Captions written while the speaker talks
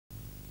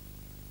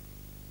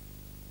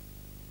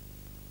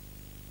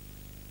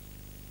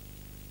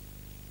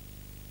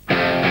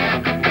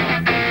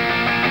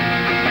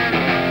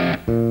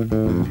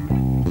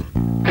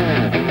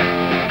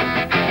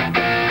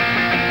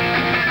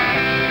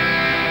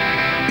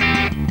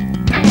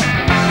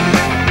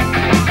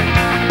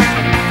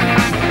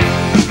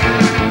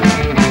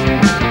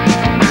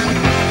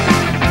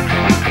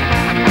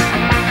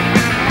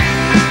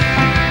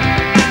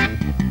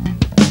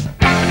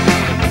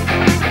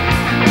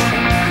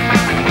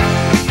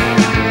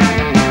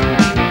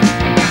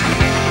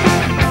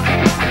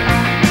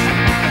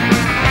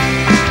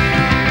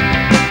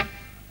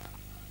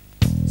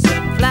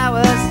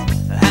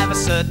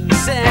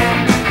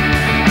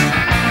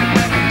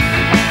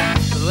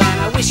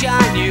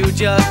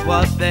just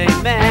what they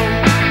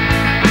meant.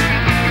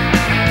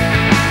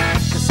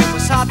 'Cause it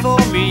was hard for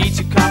me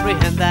to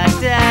comprehend that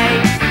day.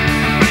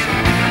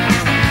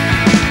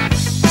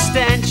 The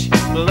stench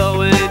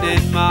blowing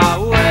in my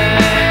way.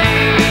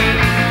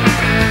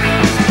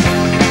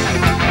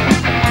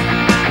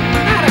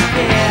 Not a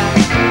care.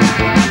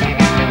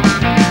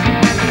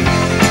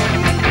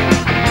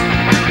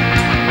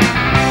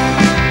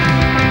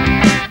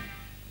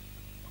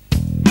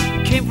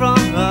 Came from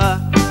her,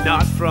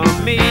 not from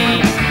me.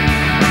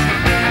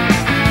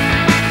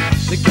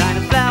 The kind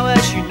of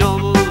flowers you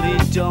normally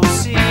don't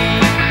see.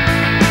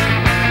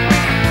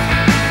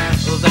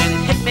 Well, then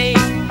it hit me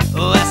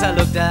as I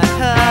looked at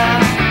her,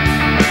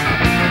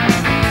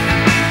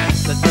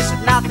 that this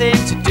had nothing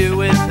to do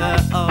with her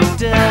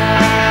odor.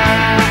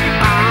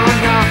 Oh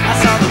no, I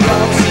saw the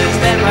roses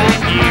that I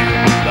knew,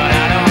 but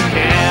I don't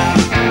care.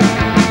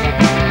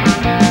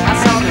 I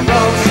saw the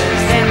roses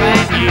that I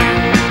knew,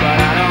 but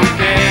I don't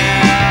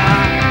care.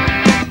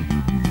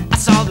 I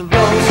saw the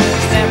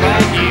roses that I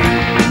knew,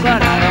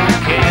 but I don't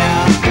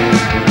care.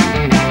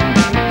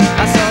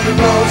 I saw the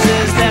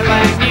roses that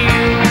I knew,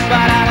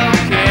 but I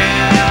don't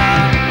care.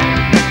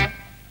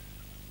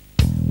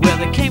 Where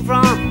they came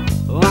from,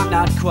 I'm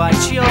not quite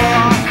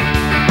sure.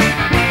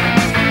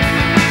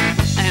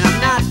 And I'm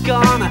not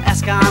gonna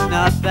ask, I'm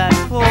not that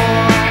poor.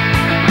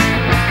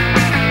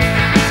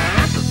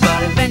 But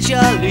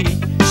eventually,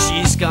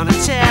 she's gonna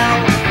tell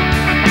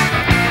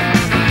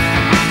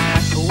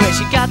where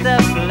she got the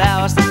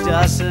flowers that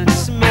doesn't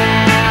smell.